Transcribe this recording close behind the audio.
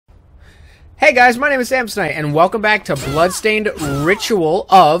Hey guys, my name is Samsonite, and welcome back to Bloodstained Ritual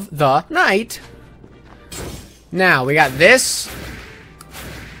of the Night. Now, we got this,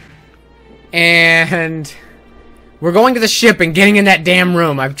 and we're going to the ship and getting in that damn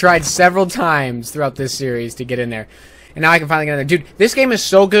room. I've tried several times throughout this series to get in there, and now I can finally get in there. Dude, this game is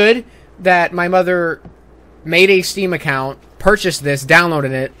so good that my mother made a Steam account, purchased this, downloaded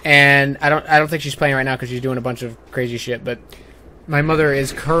it, and I don't think she's playing right now because she's doing a bunch of crazy shit, but my mother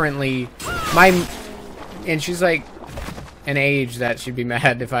is currently and she's like an age that she'd be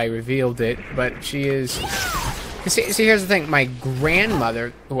mad if I revealed it, but she is. See, here's the thing: my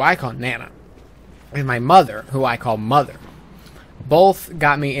grandmother, who I call Nana, and my mother, who I call Mother, both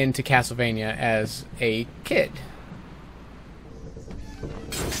got me into Castlevania as a kid.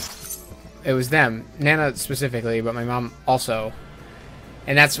 It was them, Nana specifically, but my mom also.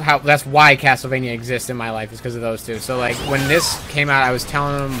 And that's why Castlevania exists in my life, is because of those two. So like when this came out, I was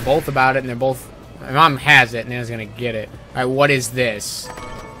telling them both about it, and they're both. My mom has it, and Nana's gonna get it. All right, what is this?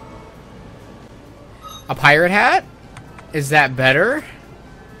 A pirate hat? Is that better?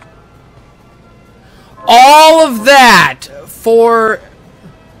 All of that for.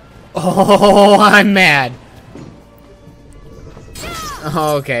 Oh, I'm mad.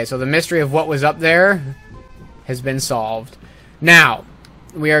 Okay, so the mystery of what was up there has been solved. Now,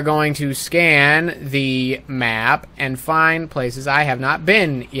 we are going to scan the map and find places I have not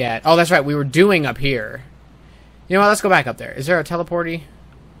been yet. Oh, that's right. We were doing up here. You know what? Let's go back up there. Is there a teleporty?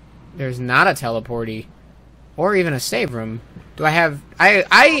 There's not a teleporty. Or even a save room. Do I have...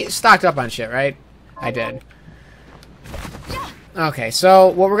 I stocked up on shit, right? I did. Okay, so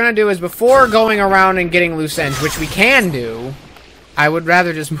what we're going to do is before going around and getting loose ends, which we can do, I would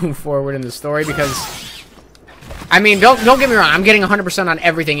rather just move forward in the story because... I mean, don't get me wrong. I'm getting 100% on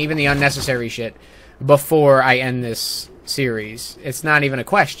everything, even the unnecessary shit, before I end this series. It's not even a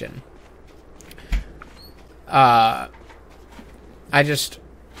question. I just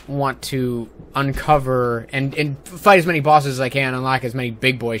want to uncover and fight as many bosses as I can, unlock as many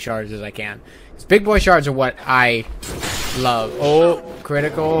big boy shards as I can. Because big boy shards are what I love. Oh,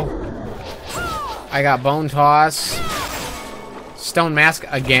 critical. I got bone toss. Stone mask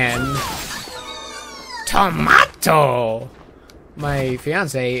again. Tomato! My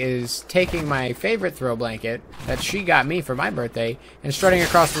fiance is taking my favorite throw blanket that she got me for my birthday and strutting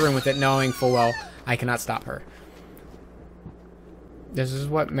across the room with it, knowing full well I cannot stop her. This is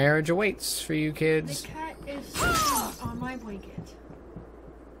what marriage awaits for you kids. The cat is sitting on my blanket.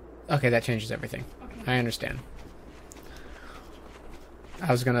 Okay, that changes everything. Okay. I understand.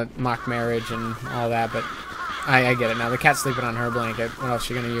 I was gonna mock marriage and all that, but I get it now. The cat's sleeping on her blanket. What else is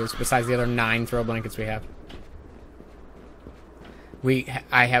she gonna use besides the other 9 throw blankets we have? We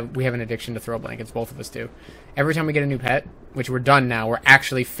have an addiction to throw blankets. Both of us do. Every time we get a new pet, which we're done now, we're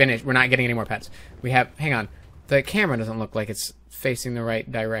actually finished. We're not getting any more pets. We have. Hang on. The camera doesn't look like it's facing the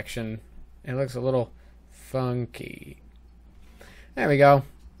right direction. It looks a little funky. There we go.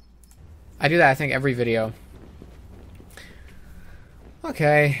 I do that, I think, every video.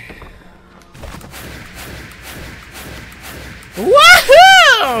 Okay.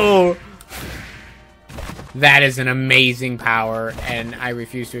 Woohoo! That is an amazing power, and I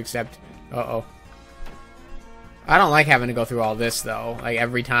refuse to accept... Uh-oh. I don't like having to go through all this, though. Like,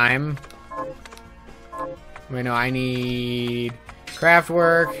 every time. Wait, no, I need... craft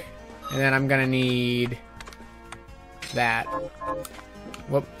work, and then I'm gonna need... that.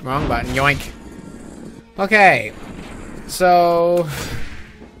 Whoop, wrong button. Yoink. Okay. So...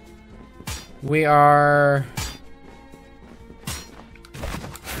 we are...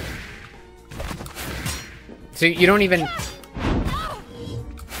 So you don't even...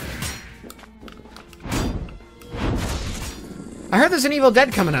 I heard there's an Evil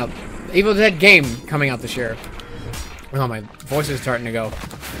Dead coming out. Evil Dead game coming out this year. Oh, my voice is starting to go.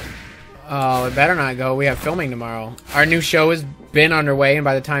 Oh, it better not go. We have filming tomorrow. Our new show has been underway, and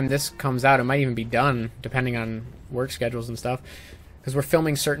by the time this comes out, it might even be done, depending on work schedules and stuff. Because we're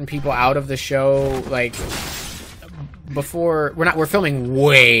filming certain people out of the show, like, before... We're filming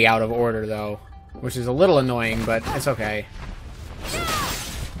way out of order, though. Which is a little annoying, but it's okay.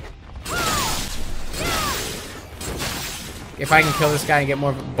 If I can kill this guy and get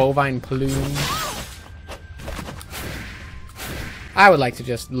more bovine plume. I would like to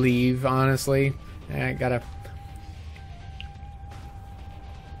just leave, honestly. I gotta...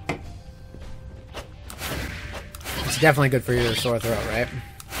 It's definitely good for your sore throat, right?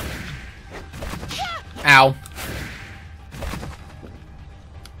 Ow.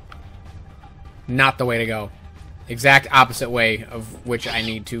 Not the way to go. Exact opposite way of which I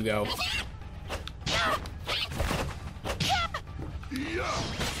need to go.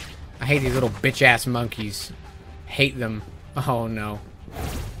 I hate these little bitch-ass monkeys. Hate them. Oh no.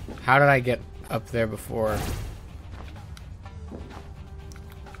 How did I get up there before?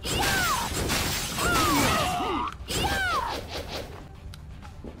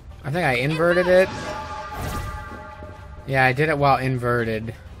 I think I inverted it. Yeah, I did it while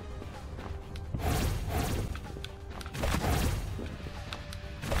inverted.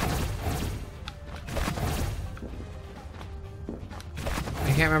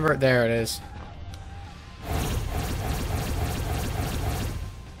 I can't remember. There it is.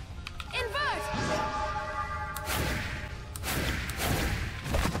 Invert.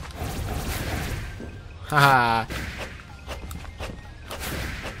 Haha.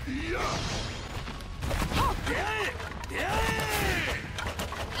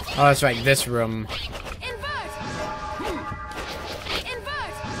 Oh, that's right. This room. Invert.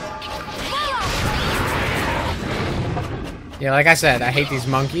 Invert. Yeah, like I said, I hate these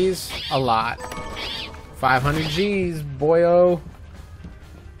monkeys a lot. 500 G's, boyo.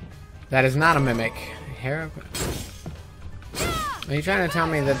 That is not a mimic. Are you trying to tell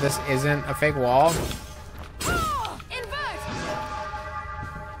me that this isn't a fake wall? Invert.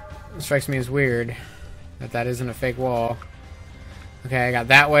 It strikes me as weird that that isn't a fake wall. Okay, I got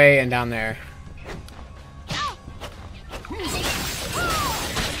that way and down there.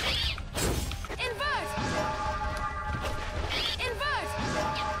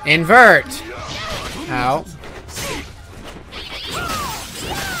 Invert! Ow.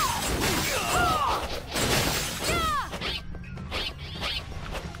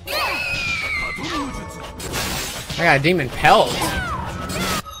 I got a demon pelt.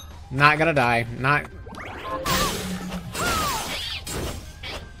 Not gonna die. Not.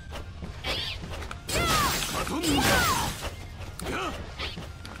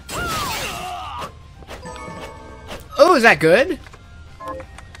 Oh, is that good?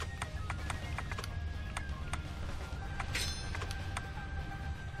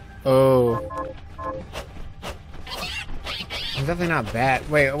 Oh. It's definitely not bad.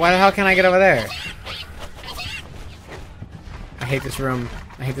 Wait, why the hell can't I get over there? I hate this room.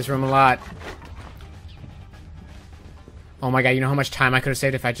 I hate this room a lot. Oh my god, you know how much time I could have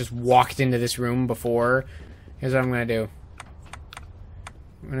saved if I just walked into this room before? Here's what I'm gonna do.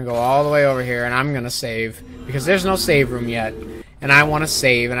 I'm gonna go all the way over here and I'm gonna save. Because there's no save room yet. And I wanna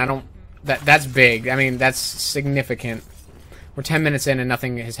save and I don't... That's big. I mean, that's significant. We're 10 minutes in and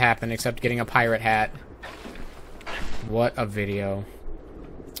nothing has happened except getting a pirate hat. What a video.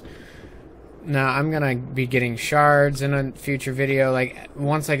 Now, I'm gonna be getting shards in a future video. Like,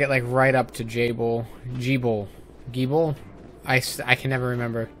 once I get, like, right up to Geeble. I can never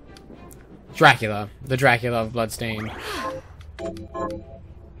remember. Dracula. The Dracula of Bloodstained.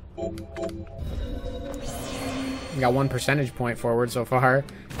 Got 1 percentage point forward so far.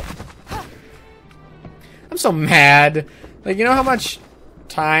 I'm so mad. Like, you know how much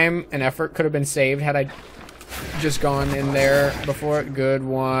time and effort could have been saved had I just gone in there before? Good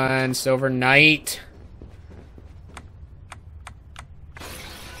one. Silver Knight.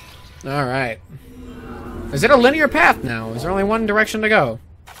 Alright. Is it a linear path now? Is there only one direction to go?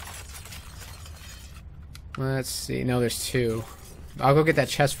 Let's see. No, there's 2. I'll go get that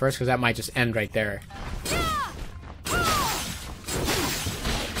chest first because that might just end right there.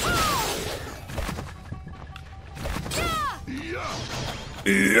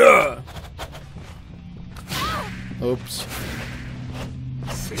 Yeah. Oops.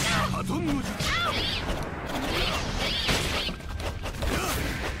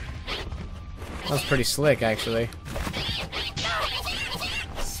 That was pretty slick, actually.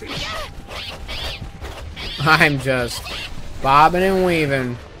 I'm just bobbing and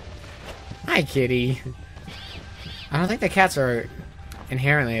weaving. Hi, kitty. I don't think the cats are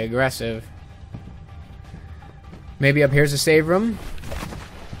inherently aggressive. Maybe up here's a save room.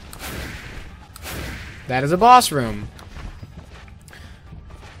 That is a boss room.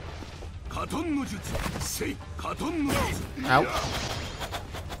 Ow.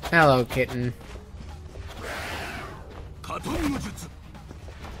 Hello, kitten.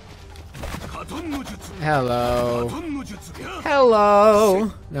 Hello.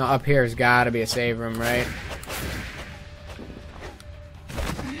 Hello. No, up here's gotta be a save room, right?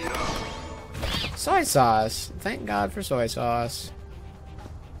 Soy sauce. Thank God for soy sauce.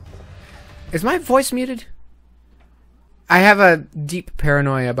 Is my voice muted? I have a deep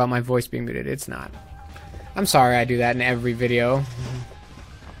paranoia about my voice being muted. It's not. I'm sorry I do that in every video.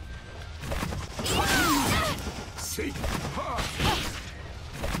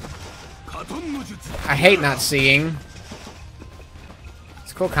 I hate not seeing.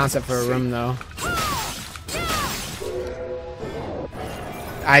 It's a cool concept for a room, though.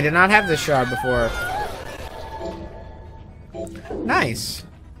 I did not have this shard before. Nice.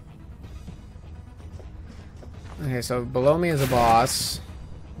 Okay, so below me is a boss.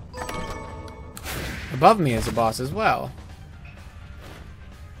 Above me is a boss as well.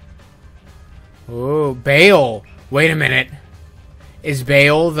 Ooh, Bale. Wait a minute. Is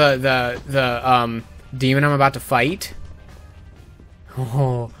Bale the demon I'm about to fight?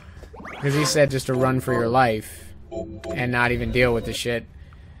 Oh, because he said just to run for your life and not even deal with the shit.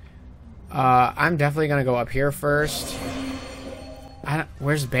 I'm definitely gonna go up here first.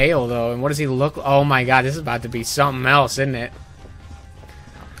 Where's Bale though? And what does he look? Oh my god, this is about to be something else, isn't it?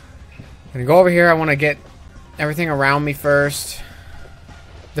 I'm gonna go over here. I want to get everything around me first.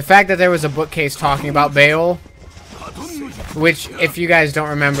 The fact that there was a bookcase talking about Bale, which, if you guys don't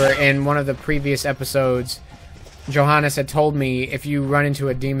remember, in one of the previous episodes, Johannes had told me if you run into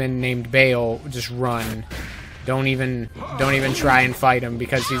a demon named Bale, just run. Don't even try and fight him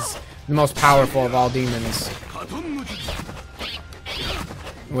because he's the most powerful of all demons.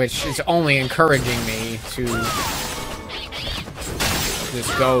 Which is only encouraging me to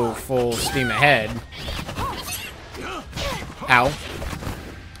just go full steam ahead. Ow.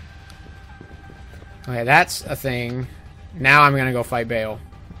 Okay, that's a thing. Now I'm gonna go fight Bale.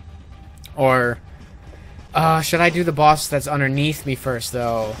 Or, should I do the boss that's underneath me first,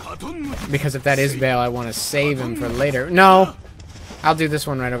 though? Because if that is Bale, I want to save him for later. No! I'll do this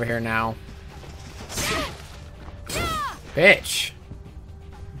one right over here now. Bitch!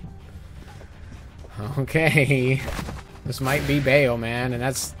 Okay. This might be Bale, man, and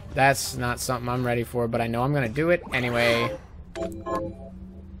that's not something I'm ready for, but I know I'm gonna do it anyway.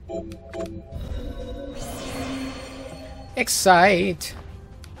 Excite!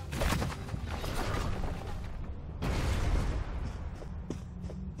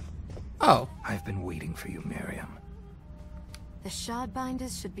 Oh. I've been waiting for you, Miriam. The shard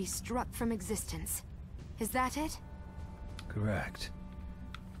binders should be struck from existence. Is that it? Correct.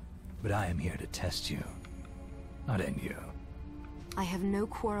 But I am here to test you, not end you. I have no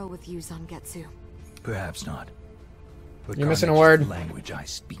quarrel with you, Zangetsu. Perhaps not. But you're missing a carnage is word. the language I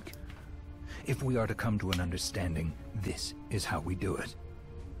speak. If we are to come to an understanding, this is how we do it.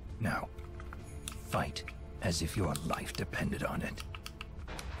 Now, fight as if your life depended on it.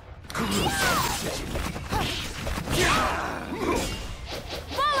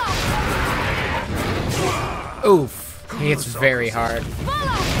 Oof. He hits very hard.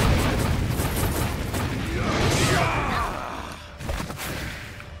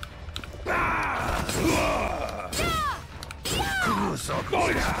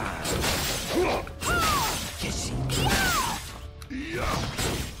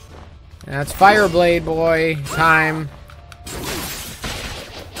 That's Fireblade boy time.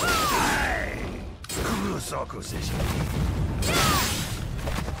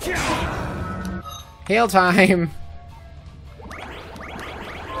 Hail time.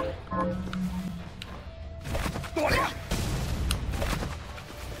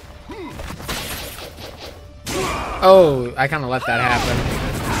 Oh, I kind of let that happen.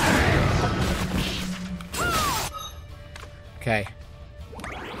 Okay.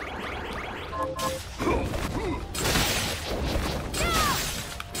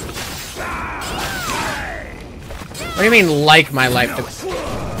 What do you mean, like my life?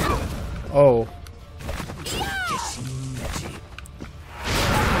 Oh.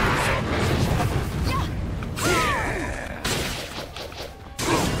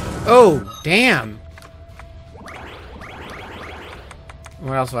 Oh, damn.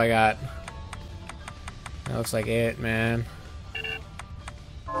 What else have I got? That looks like it, man.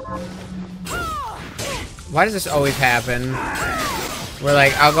 Why does this always happen? Where,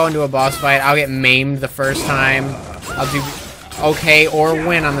 like, I'll go into a boss fight, I'll get maimed the first time, I'll do okay or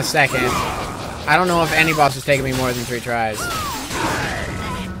win on the second. I don't know if any boss is taking me more than 3 tries.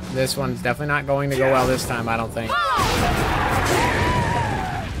 This one's definitely not going to go well this time, I don't think.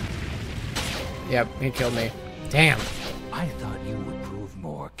 Yep, he killed me. Damn. I thought you would prove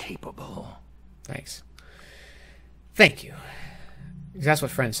more capable. Thanks. Thank you. Because that's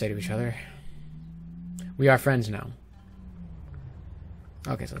what friends say to each other. We are friends now.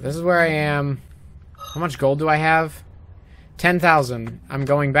 Okay, so this is where I am. How much gold do I have? 10,000. I'm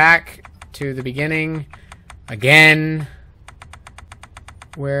going back to the beginning again.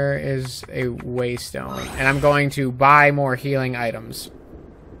 Where is a waystone? And I'm going to buy more healing items.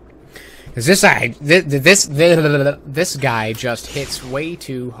 Because this guy just hits way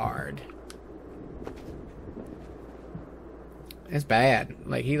too hard. It's bad.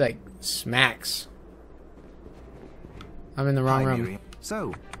 Like, he, like, smacks. I'm in the wrong room. Miriam.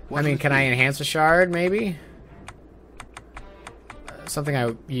 So, I mean, can I enhance a shard, maybe? Something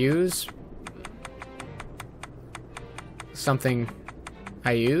I use? Something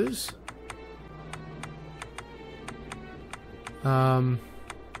I use? Something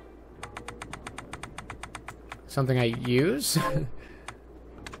I use?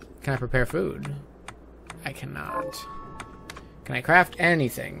 Can I prepare food? I cannot. Can I craft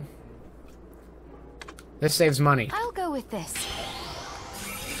anything? This saves money. I'll go with this.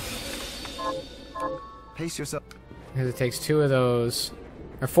 Pace yourself. Because it takes 2 of those,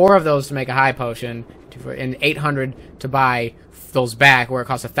 or 4 of those to make a high potion, and 800 to buy those back, where it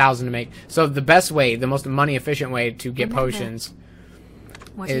costs 1,000 to make. So the best way, the most money-efficient way to get potions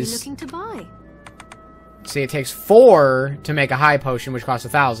What is... are you looking to buy? See, it takes 4 to make a high potion, which costs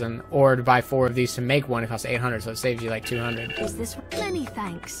 1,000, or to buy 4 of these to make one, it costs 800, so it saves you like 200. Is this many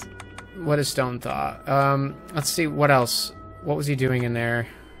thanks? What is Stone Thought? Let's see, what else? What was he doing in there?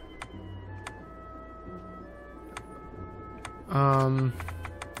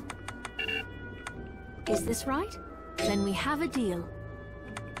 Is this right? Then we have a deal.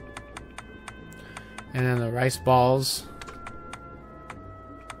 And then the rice balls.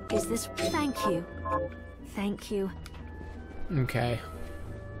 Is this... Thank you. Thank you. Okay.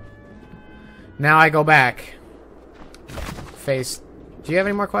 Now I go back. Face... Do you have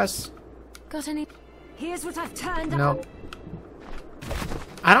any more quests? Got any... Here's what I've turned up. Nope.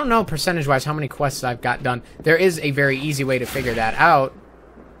 I don't know percentage-wise how many quests I've got done. There is a very easy way to figure that out.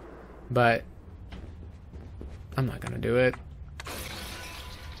 But... I'm not gonna do it.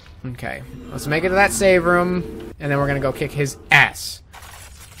 Okay. Let's make it to that save room. And then we're gonna go kick his ass.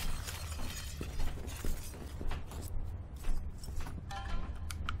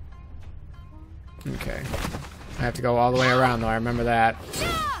 Okay. I have to go all the way around, though. I remember that.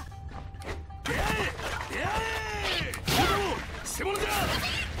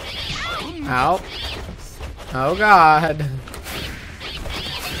 Ow. Oh, God.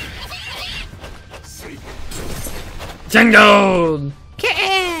 Jungle!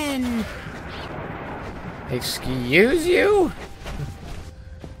 Kitten! Excuse you?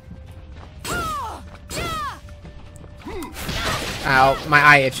 Ow, my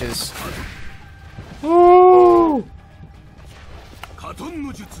eye itches. Ooh!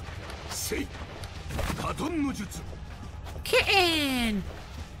 Kitten!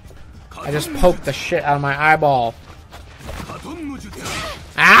 I just poked the shit out of my eyeball.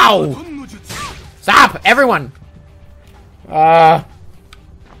 Ow! Stop! Everyone! I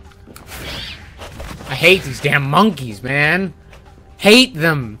hate these damn monkeys, man. Hate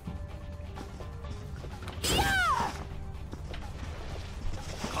them.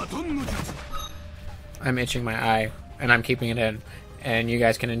 I'm itching my eye, and I'm keeping it in. And you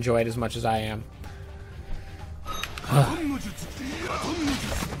guys can enjoy it as much as I am.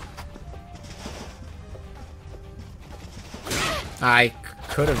 I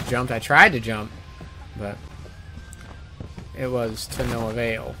could have jumped. I tried to jump, but it was to no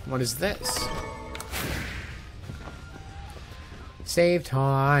avail. What is this? Save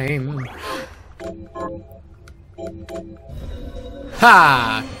time.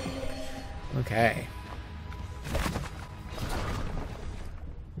 Ha! Okay.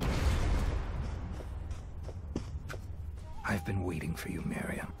 I've been waiting for you,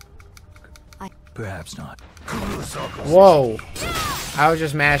 Miriam. Perhaps not. Whoa. I was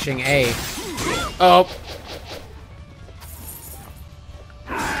just mashing A. Oh.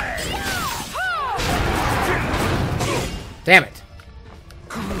 Damn it.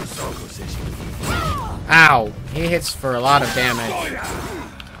 Ow. He hits for a lot of damage.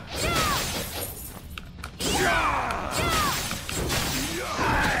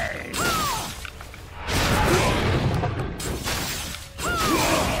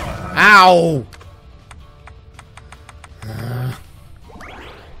 Ow!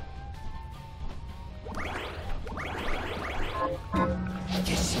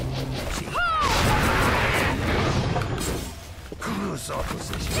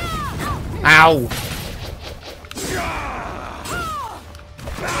 Ow!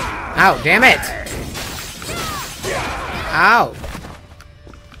 Ow, damn it! Ow!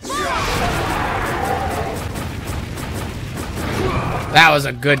 That was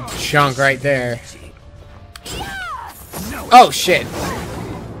a good chunk right there. Oh, shit.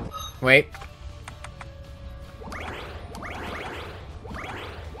 Wait.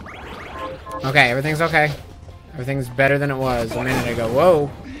 Okay, everything's okay. Everything's better than it was a minute ago. Whoa.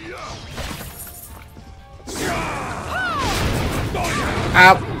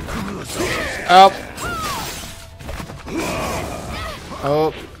 Ow. Oh.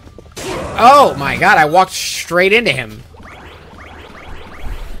 Oh. Oh, my God. I walked straight into him.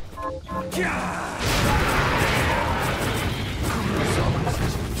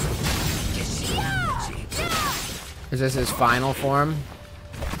 Is this his final form?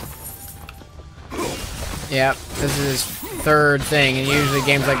 Yep, this is his third thing, and usually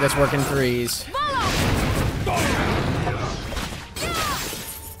games like this work in threes.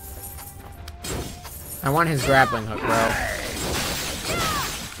 I want his grappling hook, bro.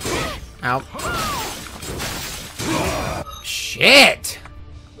 Ow. Shit!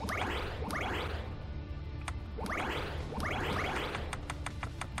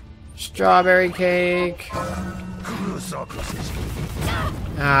 Strawberry cake.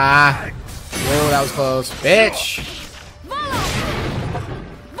 Ah. Whoa, that was close. Bitch!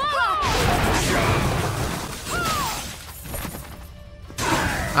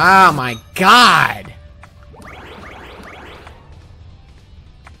 Oh my god!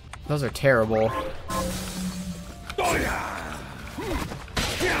 Those are terrible.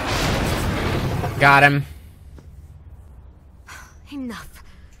 Got him. Enough.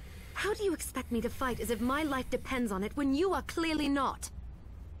 How do you expect me to fight as if my life depends on it when you are clearly not?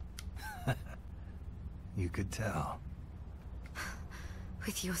 You could tell.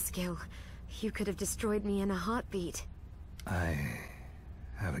 With your skill, you could have destroyed me in a heartbeat. I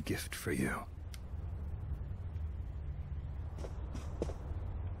have a gift for you.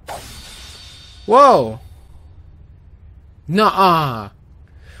 Whoa! Nuh-uh.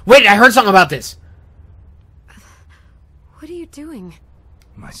 Wait, I heard something about this! What are you doing?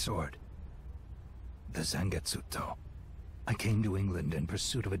 My sword. The Zangetsuto. I came to England in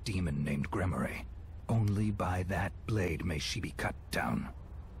pursuit of a demon named Gremory. Only by that blade may she be cut down.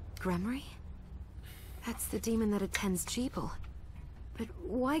 Gremory? That's the demon that attends Jeeble. But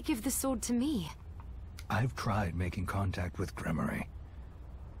why give the sword to me? I've tried making contact with Gremory,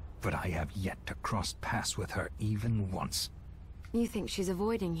 but I have yet to cross paths with her even once. You think she's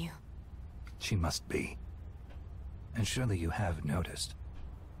avoiding you? She must be. And surely you have noticed.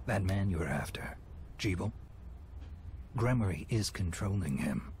 That man you're after, Jeeble? Gremory is controlling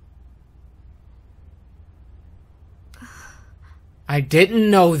him. I didn't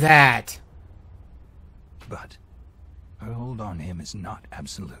know that. But her hold on him is not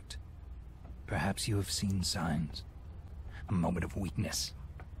absolute. Perhaps you have seen signs. A moment of weakness.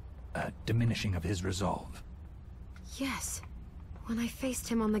 A diminishing of his resolve. Yes. When I faced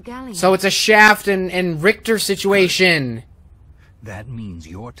him on the galleon. So it's a Shaft and Richter situation. That means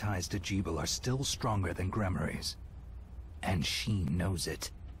your ties to Jeeble are still stronger than Gremory's. And she knows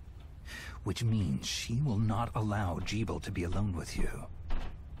it. Which means she will not allow Jeeble to be alone with you.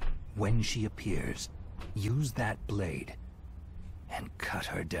 When she appears, use that blade and cut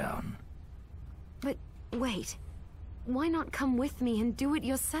her down. But wait. Why not come with me and do it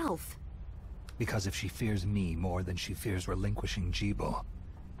yourself? Because if she fears me more than she fears relinquishing Jeeble,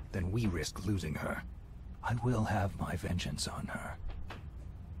 then we risk losing her. I will have my vengeance on her.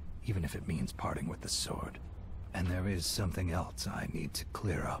 Even if it means parting with the sword. And there is something else I need to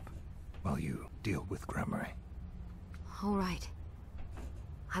clear up while you deal with Gremory. All right.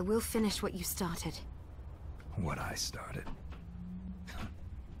 I will finish what you started. What I started.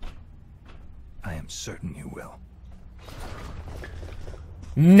 I am certain you will.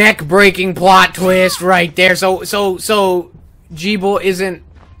 Neck-breaking plot twist right there. So Jeeble isn't,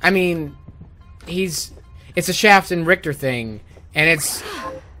 I mean, it's a Shaft and Richter thing. And it's,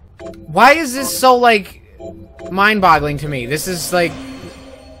 why is this so, like, mind-boggling to me? This is, like,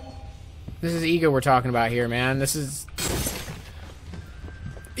 this is ego we're talking about here, man. This is,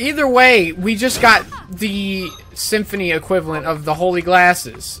 either way, we just got the Symphony equivalent of the Holy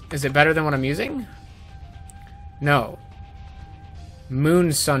Glasses. Is it better than what I'm using? No. Moon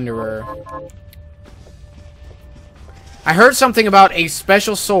Sunderer. I heard something about a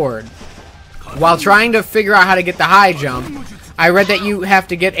special sword. While trying to figure out how to get the high jump, I read that you have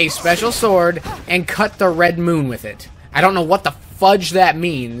to get a special sword and cut the red moon with it. I don't know what the fudge that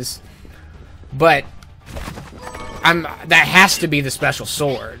means, but that has to be the special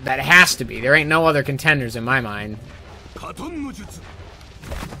sword. That has to be. There ain't no other contenders in my mind.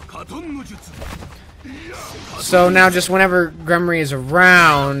 So now just whenever Gremory is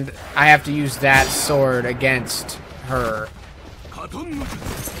around, I have to use that sword against her.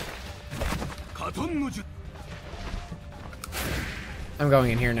 I'm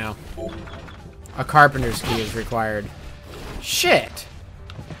going in here now. A carpenter's key is required. Shit!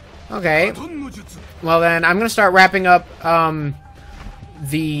 Okay. Well then, I'm gonna start wrapping up,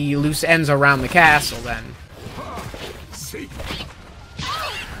 the loose ends around the castle then.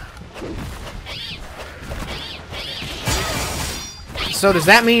 So does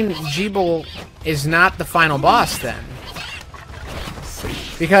that mean Jeeble is not the final boss then?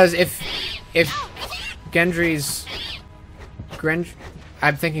 Because if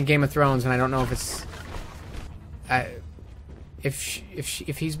I'm thinking Game of Thrones and I don't know if it's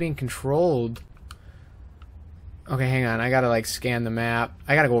if he's being controlled. Okay, hang on. I gotta like scan the map.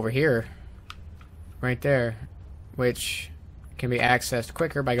 I gotta go over here, right there, which can be accessed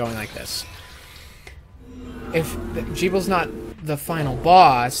quicker by going like this. If Jeebel's not the final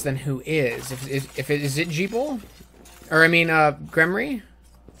boss, then who is? Is it Jeebel? Or I mean, Gemry?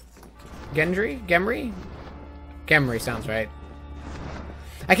 Gendry? Gemry? Gemry sounds right.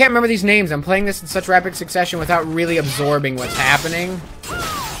 I can't remember these names. I'm playing this in such rapid succession without really absorbing what's happening.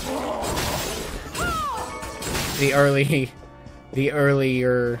 The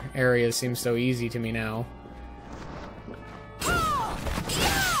earlier areas seem so easy to me now.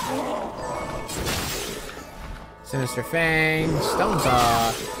 Sinister Fang, Stone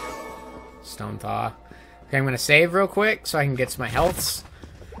Thaw. Stone Thaw. Okay, I'm gonna save real quick so I can get to my healths.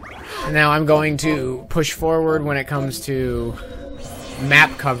 And now I'm going to push forward when it comes to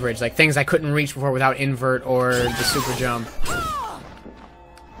map coverage, like things I couldn't reach before without invert or the super jump.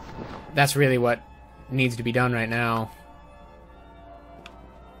 That's really what needs to be done right now.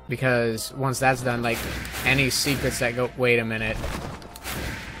 Because once that's done, like, any secrets that go... Wait a minute.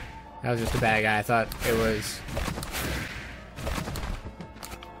 That was just a bad guy. I thought it was...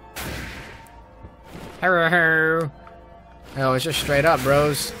 Hello. Oh, it's just straight up,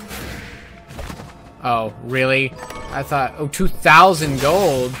 bros. Oh, really? I thought... Oh, 2,000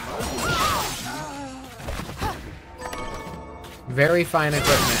 gold. Very fine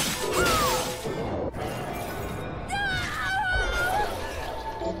equipment.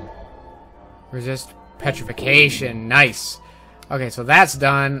 Resist petrification. Nice. Okay, so that's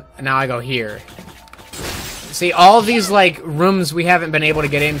done. Now I go here. See, all these, like, rooms we haven't been able to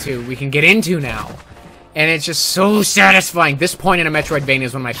get into, we can get into now. And it's just so satisfying. This point in a Metroidvania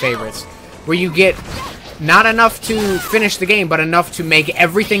is one of my favorites. Where you get not enough to finish the game, but enough to make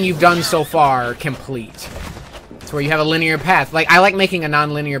everything you've done so far complete. It's where you have a linear path. Like, I like making a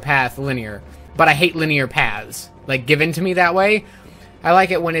non-linear path linear, but I hate linear paths. Like, given to me that way. I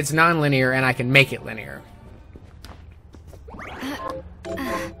like it when it's non-linear and I can make it linear.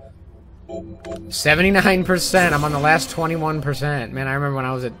 79%. I'm on the last 21%. Man, I remember when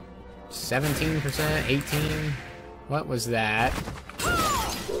I was at 17%, 18. What was that?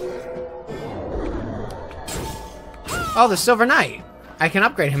 Oh, the Silver Knight. I can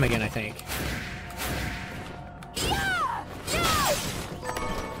upgrade him again, I think.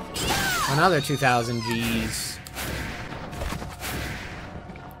 Another 2,000 G's.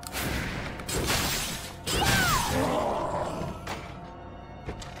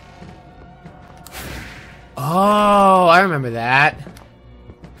 Oh, I remember that.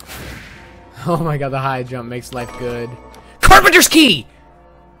 Oh my god, the high jump makes life good. Carpenter's Key!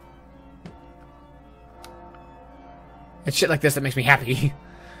 It's shit like this that makes me happy.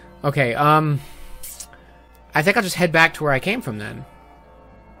 Okay, I think I'll just head back to where I came from then.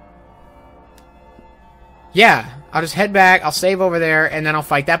 Yeah, I'll just head back, I'll save over there, and then I'll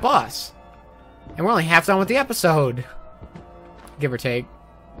fight that boss. And we're only half done with the episode. Give or take.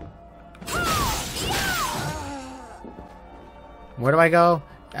 Where do I go?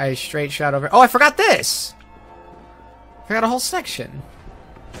 I straight shot over... Oh, I forgot this! I forgot a whole section.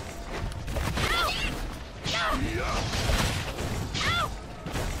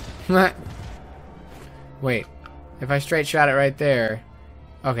 Wait. If I straight shot it right there...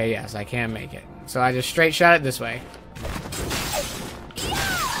 Okay, yes, I can make it. So I just straight shot it this way.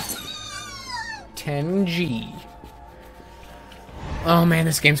 10G. Oh man,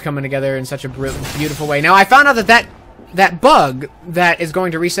 this game's coming together in such a beautiful way. Now, I found out that bug that is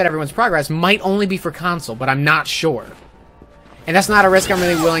going to reset everyone's progress might only be for console, but I'm not sure. And that's not a risk I'm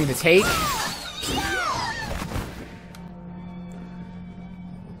really willing to take.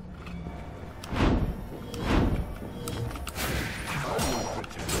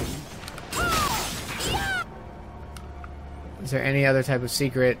 Is there any other type of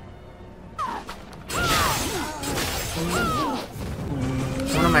secret?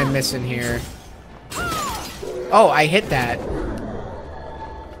 What am I missing here? Oh, I hit that.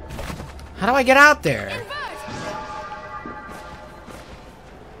 How do I get out there?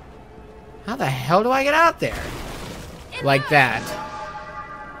 How the hell do I get out there? Like that.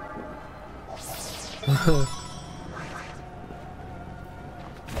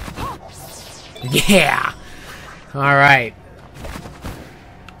 Yeah! Alright.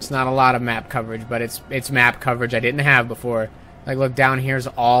 It's not a lot of map coverage, but it's map coverage I didn't have before. Like, look, down here's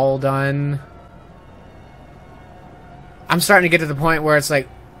all done. I'm starting to get to the point where it's like,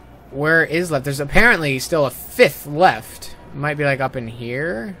 where is left? There's apparently still a 5th left. It might be like up in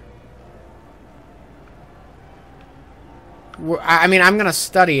here. I mean, I'm gonna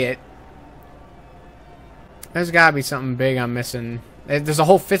study it. There's gotta be something big I'm missing. There's a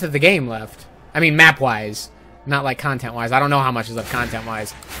whole fifth of the game left. I mean, map-wise. Not like content-wise. I don't know how much is left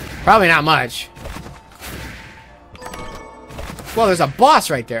content-wise. Probably not much. Well, there's a boss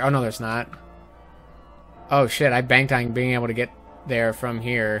right there. Oh, no, there's not. Oh, shit. I banked on being able to get there from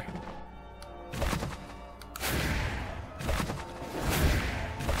here.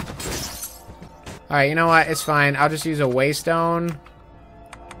 Alright, you know what? It's fine. I'll just use a waystone.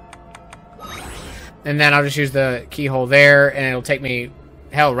 And then I'll just use the keyhole there, and it'll take me,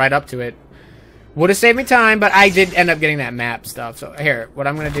 hell, right up to it. Would have saved me time, but I did end up getting that map stuff. So, here, what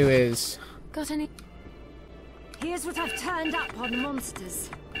I'm going to do is... Got any? Here's what I've turned up on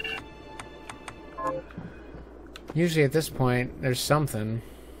monsters. Usually at this point, there's something.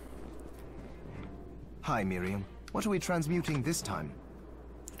 Hi, Miriam. What are we transmuting this time?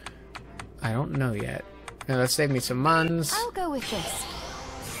 I don't know yet. Now, let's save me some muns. I'll go with this.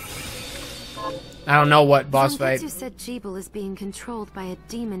 I don't know what boss fight. You said Jeeble is being controlled by a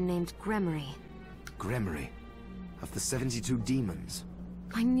demon named Gremory. Gremory? Of the 72 demons?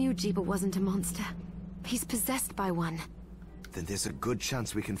 I knew Jeeble wasn't a monster. He's possessed by one. Then there's a good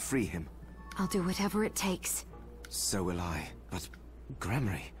chance we can free him. I'll do whatever it takes. So will I. But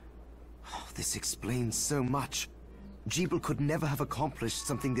Gremory... Oh, this explains so much. Jeeble could never have accomplished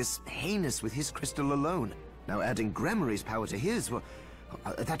something this heinous with his crystal alone. Now adding Gremory's power to his, well,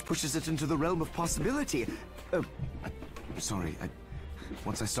 that pushes it into the realm of possibility. Oh, sorry.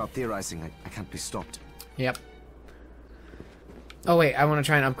 Once I start theorizing, I can't be stopped. Yep. Oh wait, I want to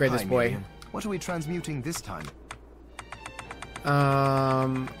try and upgrade this boy. Miriam. What are we transmuting this time?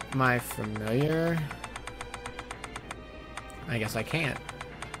 My familiar? I guess I can't.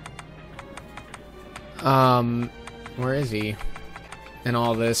 Where is he? In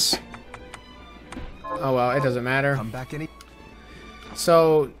all this? Oh well, it doesn't matter. Come back any...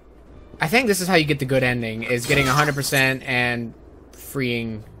 So, I think this is how you get the good ending, is getting 100% and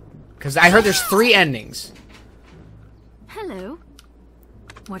freeing... Because I heard there's 3 endings. Hello.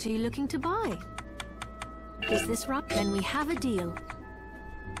 What are you looking to buy? Is this right? Then we have a deal.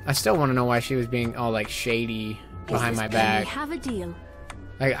 I still want to know why she was being all, like, shady behind my back. We have a deal.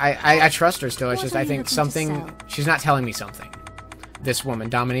 Like, I trust her still, it's just I think looking to something... sell? She's not telling me something. This woman,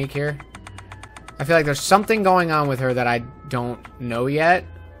 Dominique here. I feel like there's something going on with her that I don't know yet.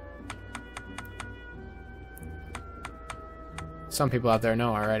 Some people out there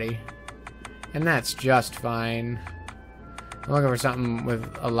know already. And that's just fine. I'm looking for something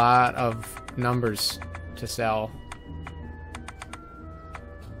with a lot of numbers to sell.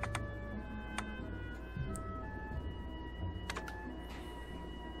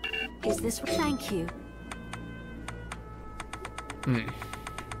 Is this... Thank you.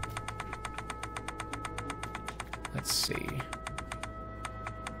 Let's see.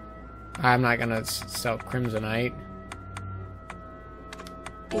 I'm not gonna sell Crimsonite.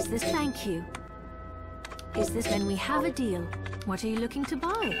 Is this... Thank you. Is this... Then we have a deal. What are you looking to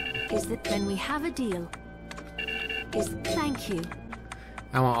buy? Is that... Then we have a deal. Is... Thank you.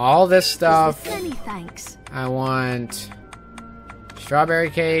 I want all this stuff. Is this... Many thanks. I want... strawberry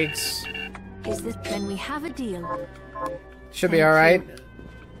cakes. Is this... Then we have a deal. Should be alright.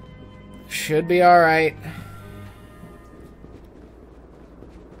 Should be alright.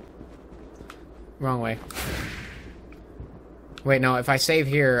 Wrong way. Wait, no, if I save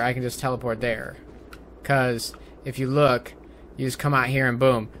here, I can just teleport there. Because if you look, you just come out here and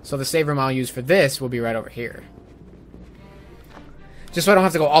boom. So the save room I'll use for this will be right over here. Just so I don't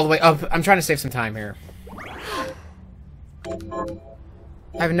have to go all the way up. I'm trying to save some time here.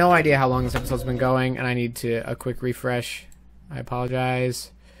 I have no idea how long this episode's been going, and I need to a quick refresh. I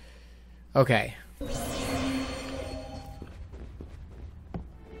apologize. Okay.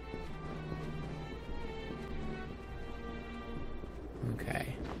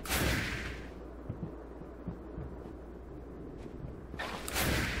 Okay.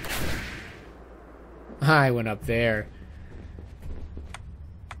 I went up there.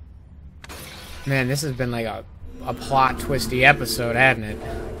 Man, this has been like a plot twisty episode, hasn't it?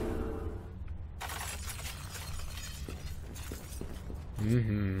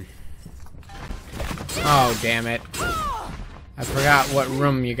 Oh, damn it. I forgot what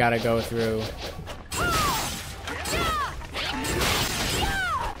room you gotta go through.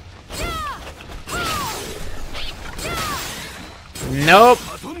 Nope.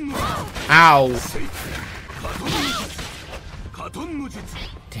 Ow.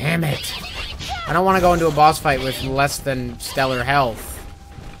 Damn it. I don't want to go into a boss fight with less than stellar health.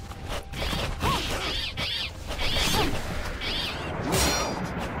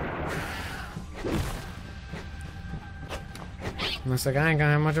 Looks like I ain't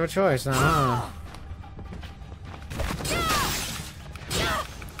gonna have much of a choice now, huh?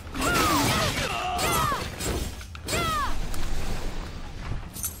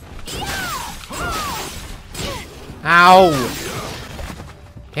 Ow!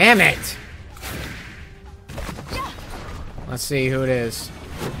 Damn it! Let's see who it is.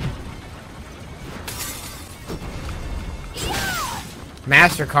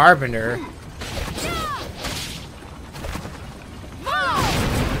 Master Carpenter.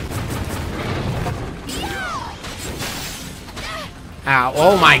 Ow.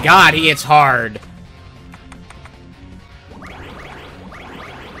 Oh my god, he hits hard.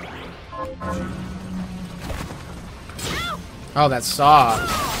 Oh, that saw.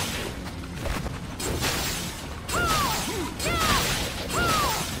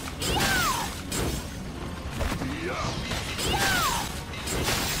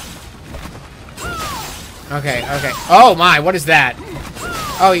 Okay, okay. Oh my, what is that?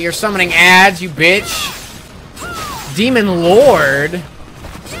 Oh, you're summoning ads, you bitch. Demon Lord?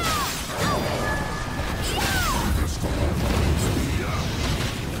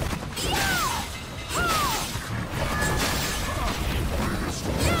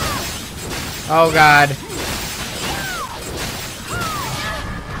 Oh god.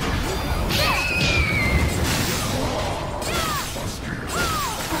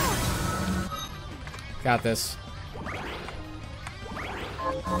 Got this.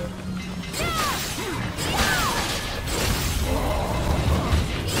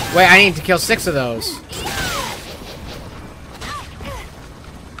 Wait, I need to kill 6 of those.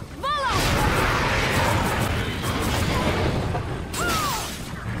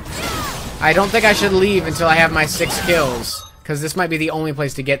 I don't think I should leave until I have my 6 kills, because this might be the only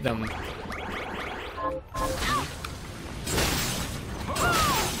place to get them.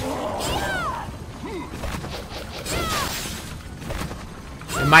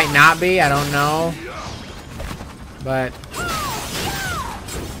 It might not be, I don't know. But...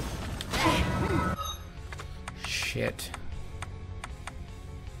 shit.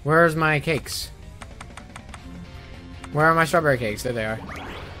 Where's my cakes? Where are my strawberry cakes? There they are.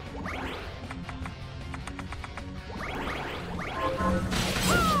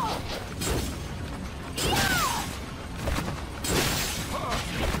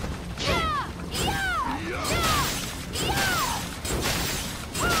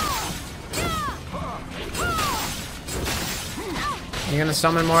 You gonna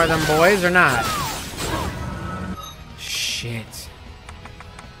summon more of them boys or not? Shit.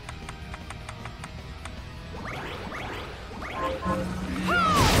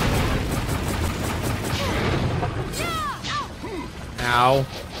 Ow.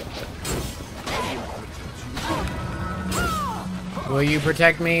 Will you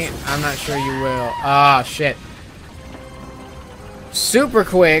protect me? I'm not sure you will. Ah, shit. Super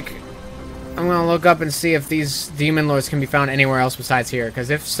quick. I'm gonna look up and see if these demon lords can be found anywhere else besides here, because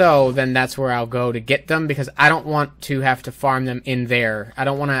if so, then that's where I'll go to get them, because I don't want to have to farm them in there. I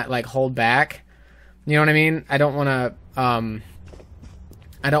don't want to, like, hold back. You know what I mean? I don't want to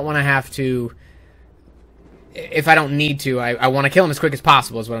have to, if I don't need to, I want to kill them as quick as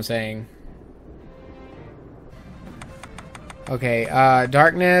possible, is what I'm saying. Okay,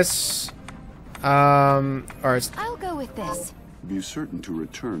 darkness, or... I'll go with this. Be certain to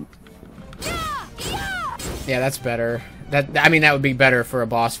return. Yeah, that's better. I mean, that would be better for a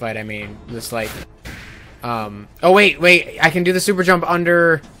boss fight, I mean. Just like... oh, wait. I can do the super jump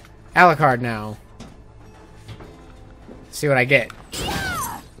under Alucard now. See what I get.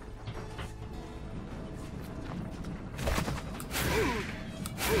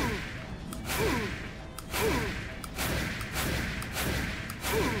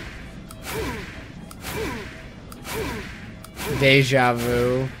 Deja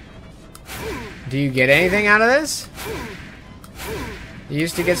vu. Do you get anything out of this? You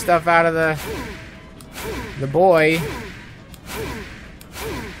used to get stuff out of the boy.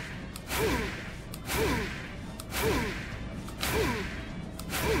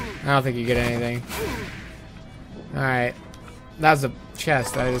 I don't think you get anything. Alright. That was a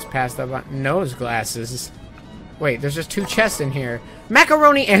chest that I just passed up on. Nose glasses. Wait, there's just 2 chests in here.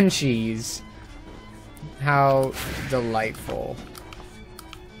 Macaroni and cheese. How delightful.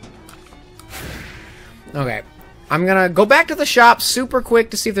 Okay. I'm gonna go back to the shop super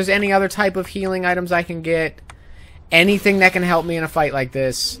quick to see if there's any other type of healing items I can get. Anything that can help me in a fight like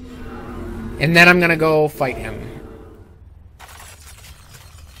this. And then I'm gonna go fight him.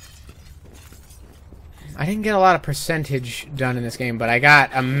 I didn't get a lot of percentage done in this game, but I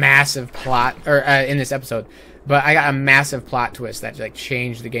got a massive plot, or in this episode, but I got a massive plot twist that like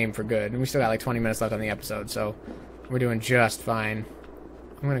changed the game for good. And we still got like 20 minutes left on the episode, so we're doing just fine.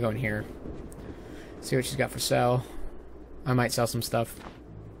 I'm gonna go in here. See what she's got for sale. I might sell some stuff.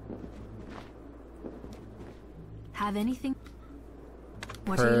 Have anything?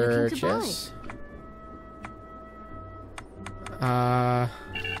 What are you looking to buy? I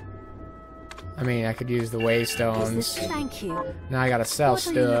mean, I could use the waystones. Thank you. Now I gotta sell What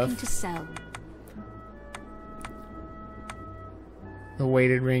are you looking stuff. to sell? The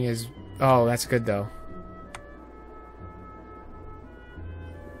weighted ring is... Oh, that's good, though.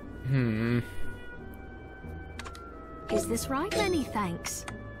 Is this right? Many thanks.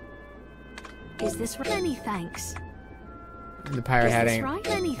 Is this right? Many thanks. The pirate Is hat this ain't right?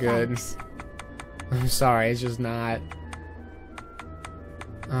 Many good. thanks. I'm sorry, it's just not.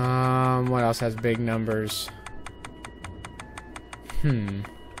 What else has big numbers?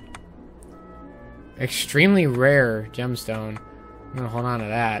 Extremely rare gemstone. I'm gonna hold on to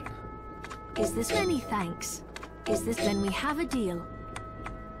that. Is this many thanks? Is this then we have a deal?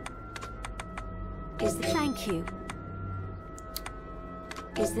 Is the thank you?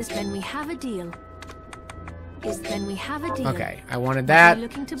 Is this then we have a deal? Is then we have a deal? Okay, I wanted What are that. you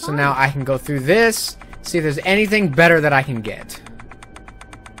looking to So buy? now I can go through this, see if there's anything better that I can get.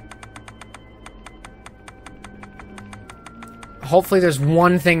 Hopefully there's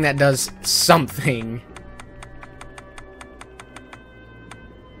one thing that does something.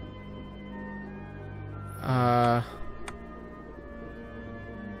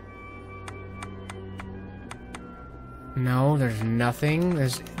 No, there's nothing.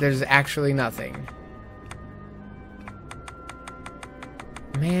 There's actually nothing.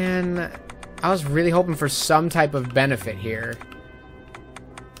 Man, I was really hoping for some type of benefit here.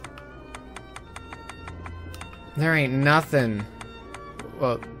 There ain't nothing.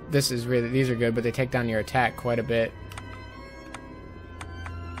 Well, these are good, but they take down your attack quite a bit.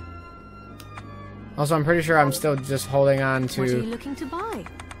 Also, I'm pretty sure I'm still just holding on What are you to looking to buy?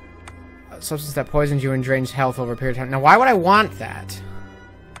 a substance that poisons you and drains health over a period of time. Now, why would I want that?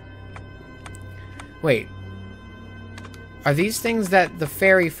 Wait. Are these things that the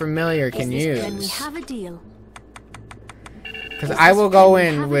fairy familiar can Is this then we use? have a deal? Because is I this will then go we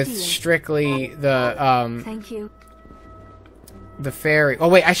in have a with deal? strictly the Thank you. fairy. Oh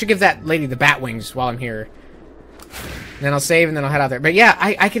wait, I should give that lady the bat wings while I'm here. And then I'll save and then I'll head out there. But yeah,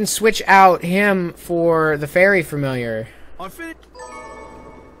 I can switch out him for the fairy familiar. On fit.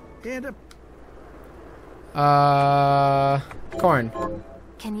 And Corn.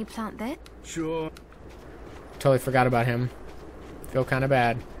 Can you plant that? sure. Totally forgot about him. Feel kind of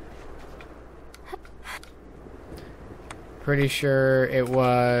bad. Pretty sure it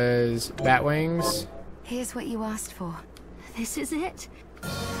was bat wings. Here's what you asked for. This is it.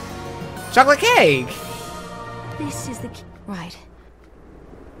 Chocolate cake! This is the key. Right.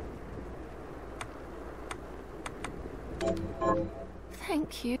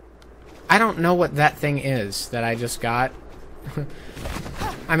 Thank you. I don't know what that thing is that I just got.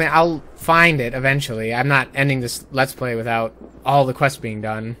 I mean, I'll find it eventually. I'm not ending this Let's Play without all the quests being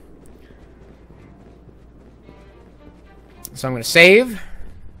done. So I'm going to save.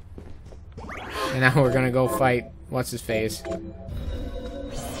 And now we're going to go fight what's-his-face.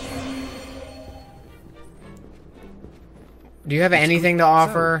 Do you have anything to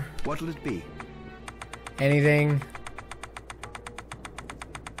offer? So, what'll it be? Anything?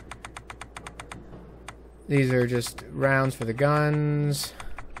 These are just rounds for the guns.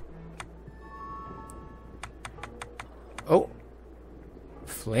 Oh!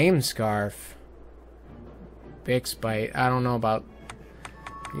 Flame Scarf. Bix Bite. I don't know about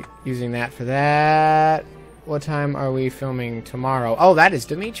using that for that. What time are we filming tomorrow? Oh, that is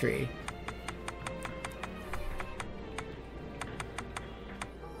Dimitri.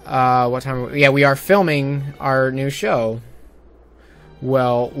 What time? Yeah, we are filming our new show.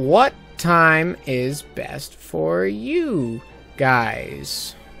 Well, what time is best for you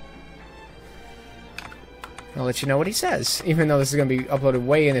guys? I'll let you know what he says, even though this is going to be uploaded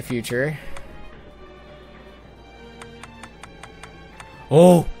way in the future.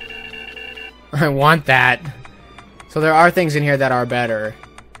 Oh! I want that. So there are things in here that are better,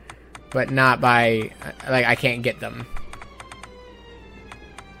 but not by... like, I can't get them.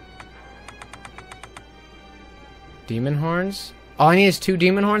 Demon horns? All I need is 2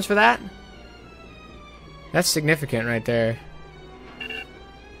 demon horns for that? That's significant right there.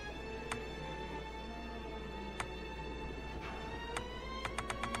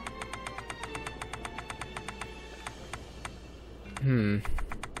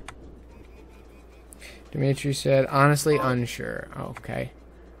 Dimitri said, honestly unsure. Oh, okay.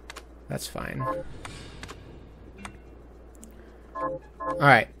 That's fine.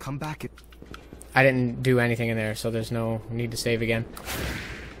 Alright. Come back. I didn't do anything in there, so there's no need to save again.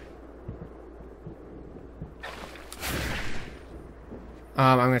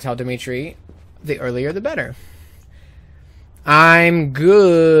 I'm going to tell Dimitri, the earlier the better. I'm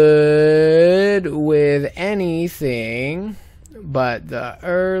good with anything But the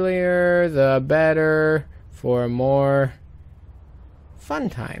earlier, the better for more fun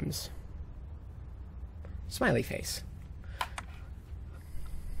times. Smiley face.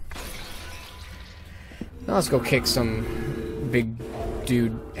 Now let's go kick some big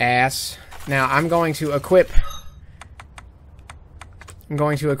dude ass. Now I'm going to equip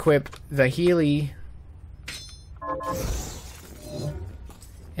the Healy,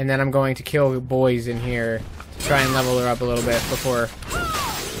 and then I'm going to kill boys in here to try and level her up a little bit before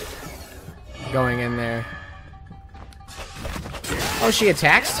going in there. Oh, she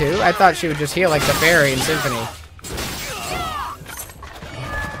attacks too? I thought she would just heal like the fairy in Symphony.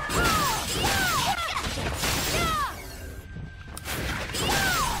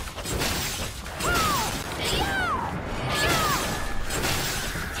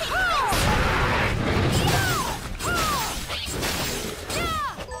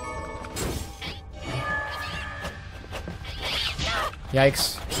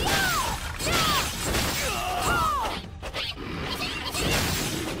 Yikes.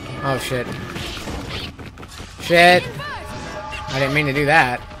 Oh shit. Shit! I didn't mean to do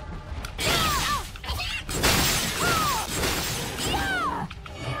that.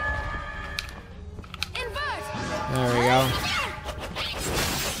 There we go.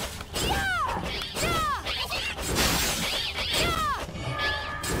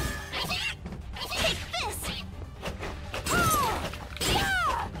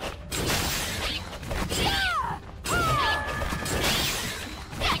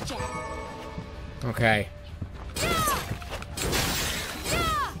 Okay.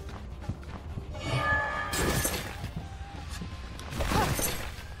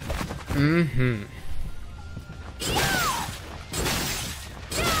 Mm-hmm.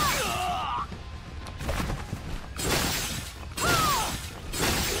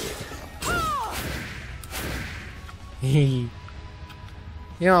 You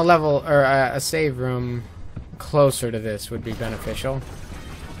know, a level or a save room closer to this would be beneficial.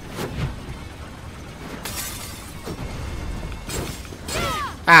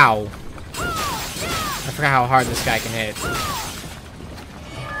 Ow. I forgot how hard this guy can hit.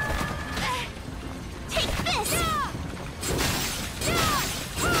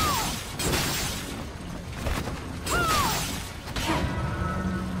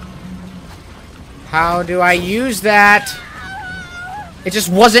 How do I use that? It just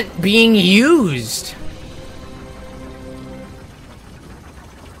wasn't being used.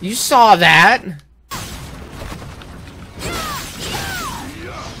 You saw that.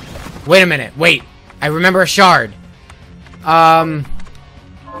 Wait a minute. Wait. I remember a shard.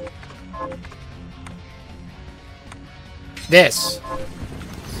 This.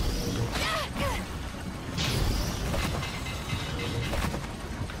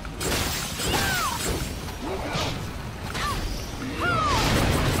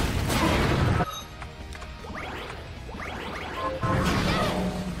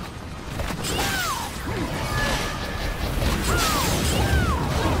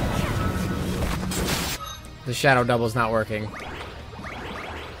 The shadow double's not working.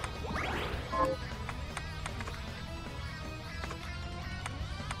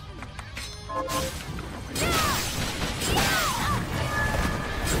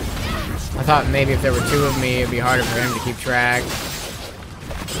 I thought maybe if there were two of me, it'd be harder for him to keep track.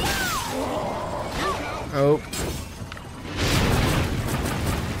 Oh.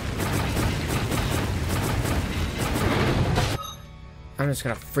 I'm just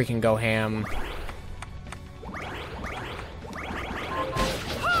gonna freaking go ham.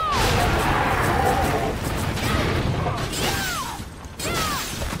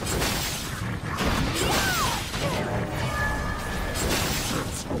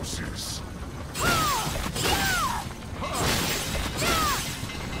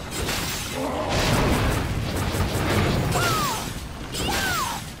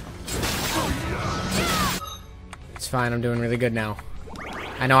 It's fine, I'm doing really good now.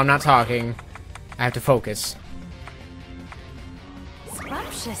 I know I'm not talking. I have to focus.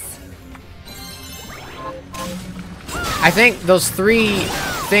 Scrumptious. I think those three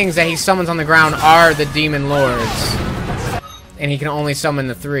things that he summons on the ground are the demon lords. And he can only summon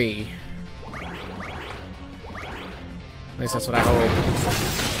the three. At least that's what I hope.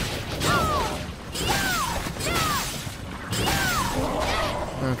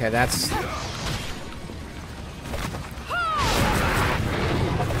 Okay, that's...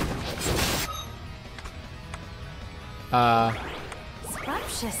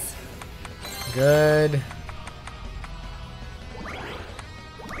 Scrumptious. Good.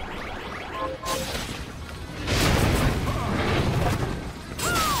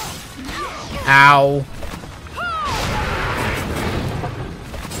 Ow.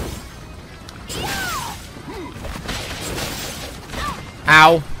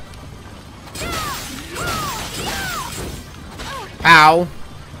 Ow. Ow.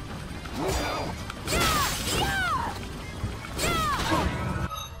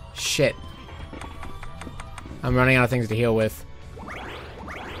 Shit. I'm running out of things to heal with.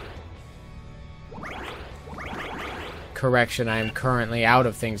 Correction, I am currently out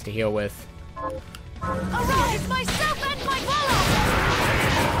of things to heal with. Arise, myself and my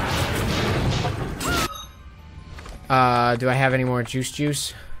dweller! Do I have any more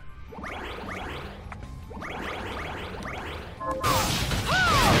juice?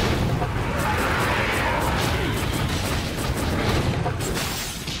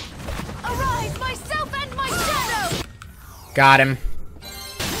 Arise, myself and my shadow! Got him.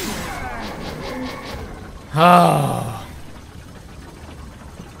 Oh.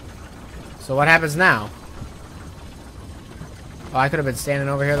 So what happens now? Oh, I could have been standing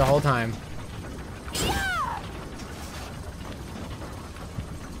over here the whole time.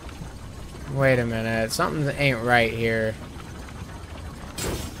 Wait a minute. Something ain't right here.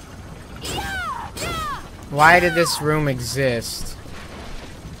 Why did this room exist?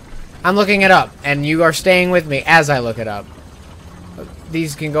 I'm looking it up, and you are staying with me as I look it up.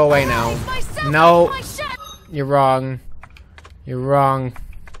 These can go away now. No. You're wrong. You're wrong.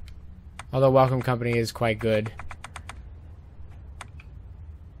 Although Welcome Company is quite good.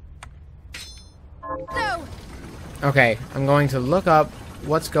 No. Okay, I'm going to look up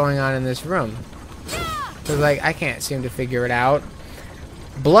what's going on in this room. Because, like, I can't seem to figure it out.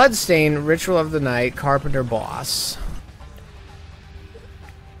 Bloodstained, Ritual of the Night, Carpenter Boss.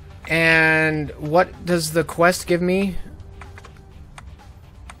 And what does the quest give me?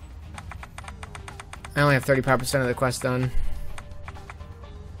 I only have 35% of the quest done.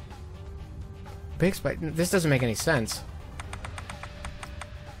 Big spike. This doesn't make any sense.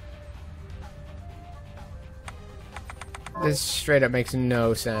 This straight up makes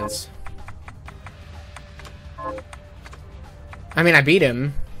no sense. I mean, I beat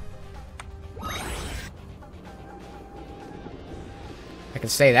him. I can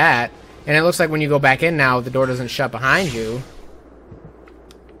say that. And it looks like when you go back in now, the door doesn't shut behind you.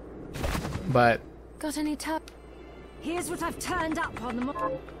 But... Got any Here's what I've turned up on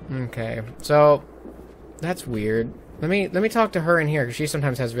the okay, so... That's weird. Let me talk to her in here, because she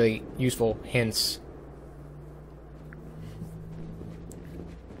sometimes has really useful hints.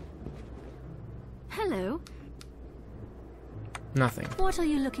 Hello. Nothing. What are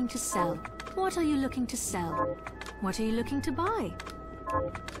you looking to sell? What are you looking to sell? What are you looking to buy?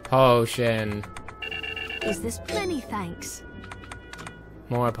 Potion. Is this many thanks?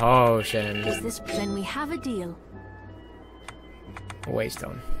 More potion. Is this then we have a deal?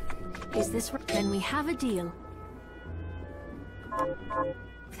 Waystone. Is this then we have a deal?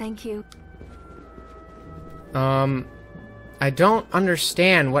 Thank you. I don't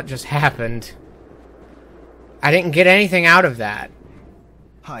understand what just happened. I didn't get anything out of that.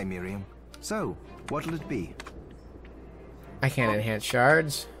 Hi, Miriam. So, what'll it be? I can't enhance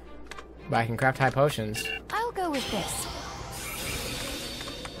shards, but I can craft high potions. I'll go with this.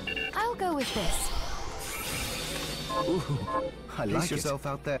 I'll go with this. Ooh, I like yourself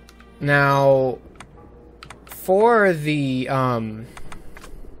out there. Now, for the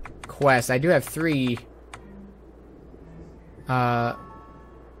quest, I do have 3.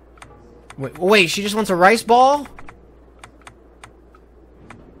 Wait, she just wants a rice ball?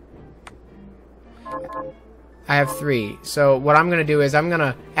 I have 3. So what I'm gonna do is I'm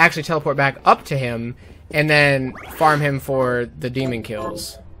gonna actually teleport back up to him and then farm him for the demon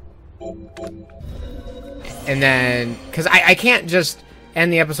kills. And then, because I can't just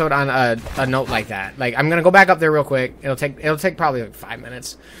end the episode on a note like that. Like, I'm gonna go back up there real quick. It'll take probably like 5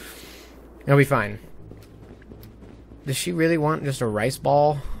 minutes. It'll be fine. Does she really want just a rice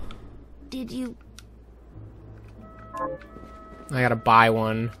ball? Did you I gotta buy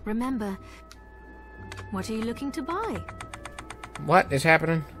one. remember? What are you looking to buy? What is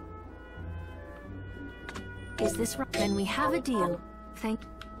happening? Is this right? Then we have a deal. Thank.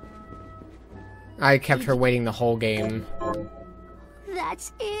 I kept her waiting the whole game.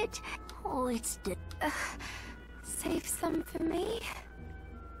 That's it. Oh, it's save some for me.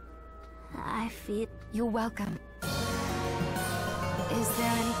 I feel you're welcome. Is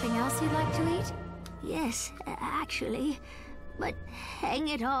there anything else you'd like to eat? Yes, actually. But hang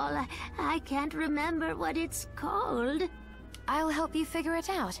it all, I can't remember what it's called. I'll help you figure it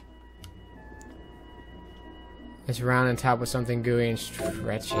out. It's round and topped with something gooey and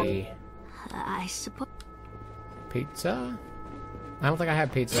stretchy. I suppose. Pizza? I don't think I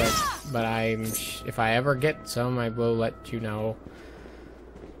have pizza, but if I ever get some, I will let you know.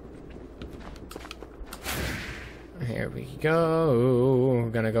 Here we go. We're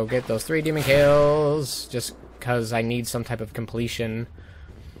gonna go get those 3 demon kills, just because I need some type of completion.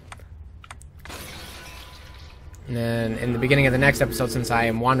 And then in the beginning of the next episode, since I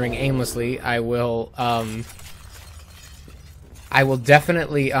am wandering aimlessly, I will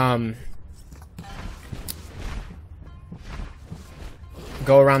definitely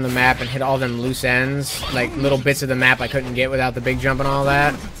go around the map and hit all them loose ends, like little bits of the map I couldn't get without the big jump and all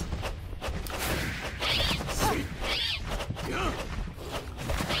that.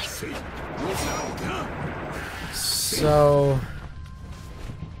 So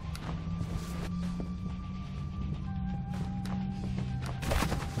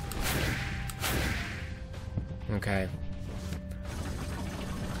okay.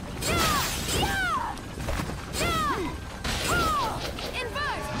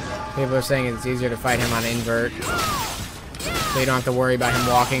 People are saying it's easier to fight him on invert, so you don't have to worry about him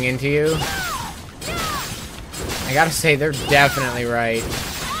walking into you. I gotta say, they're definitely right.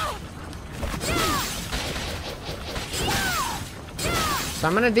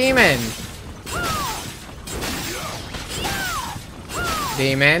 Summon a demon!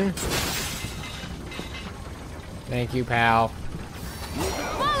 Demon. Thank you, pal.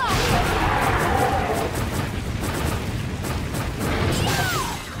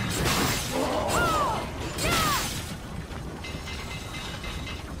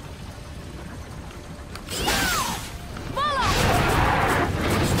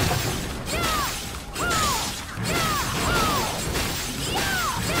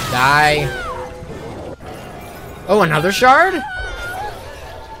 Die. Oh, another shard?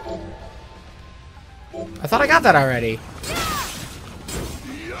 I thought I got that already.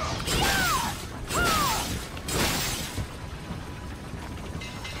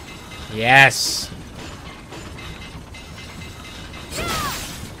 Yes.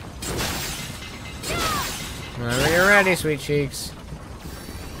 Whenever you're ready, sweet cheeks.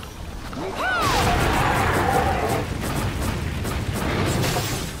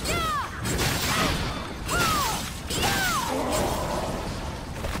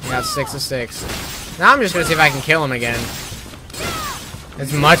 Got 6 of 6. Now I'm just gonna see if I can kill him again.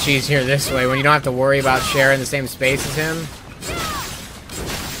 It's much easier this way when you don't have to worry about sharing the same space as him.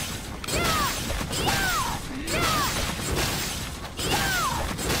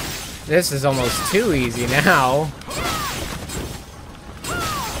 This is almost too easy now.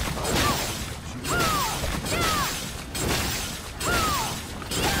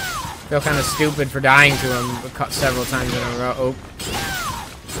 Feel kind of stupid for dying to him several times in a row. Oh.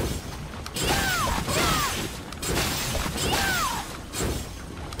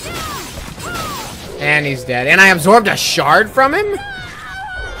 And he's dead. And I absorbed a shard from him?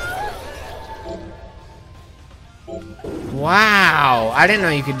 Wow. I didn't know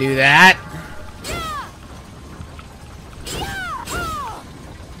you could do that.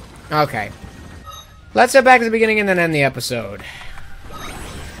 Okay. Let's head back to the beginning and then end the episode.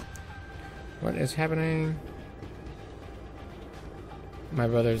 What is happening? My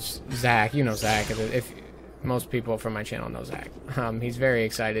brother's Zach. You know Zach. If most people from my channel know Zach. He's very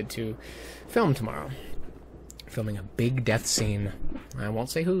excited to film tomorrow. Filming a big death scene. I won't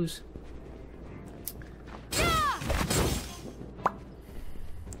say whose.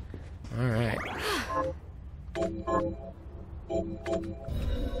 Alright.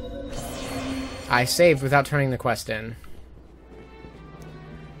 I saved without turning the quest in.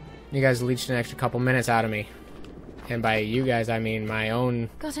 You guys leached an extra couple minutes out of me. And by you guys, I mean my own...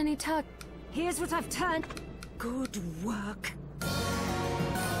 Got any tug? Here's what I've turned. Good work.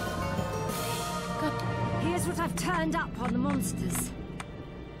 Here's what I've turned up on the monsters.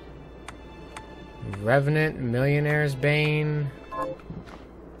 Revenant, Millionaire's Bane. I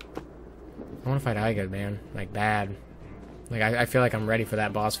want to fight Igud, man. Like, bad. Like, I feel like I'm ready for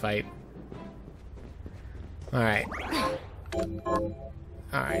that boss fight. Alright.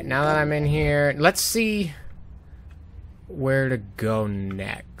 Alright, now that I'm in here, let's see where to go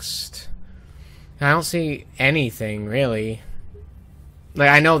next. I don't see anything, really. Like,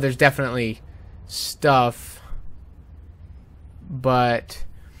 I know there's definitely stuff, but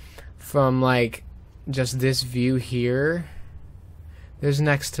from, like, just this view here, there's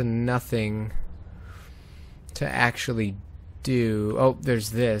next to nothing to actually do. Oh,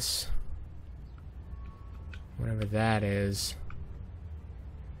 there's this. Whatever that is.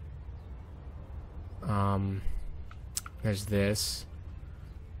 There's this.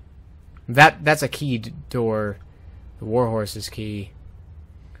 That's a key door. The Warhorse's key.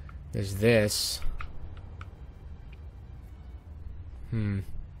 There's this.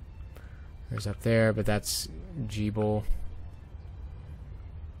 There's up there, but that's Jeeble.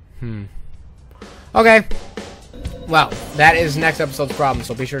 Okay. well, that is next episode's problem,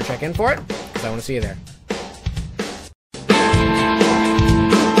 so be sure to check in for it, because I want to see you there.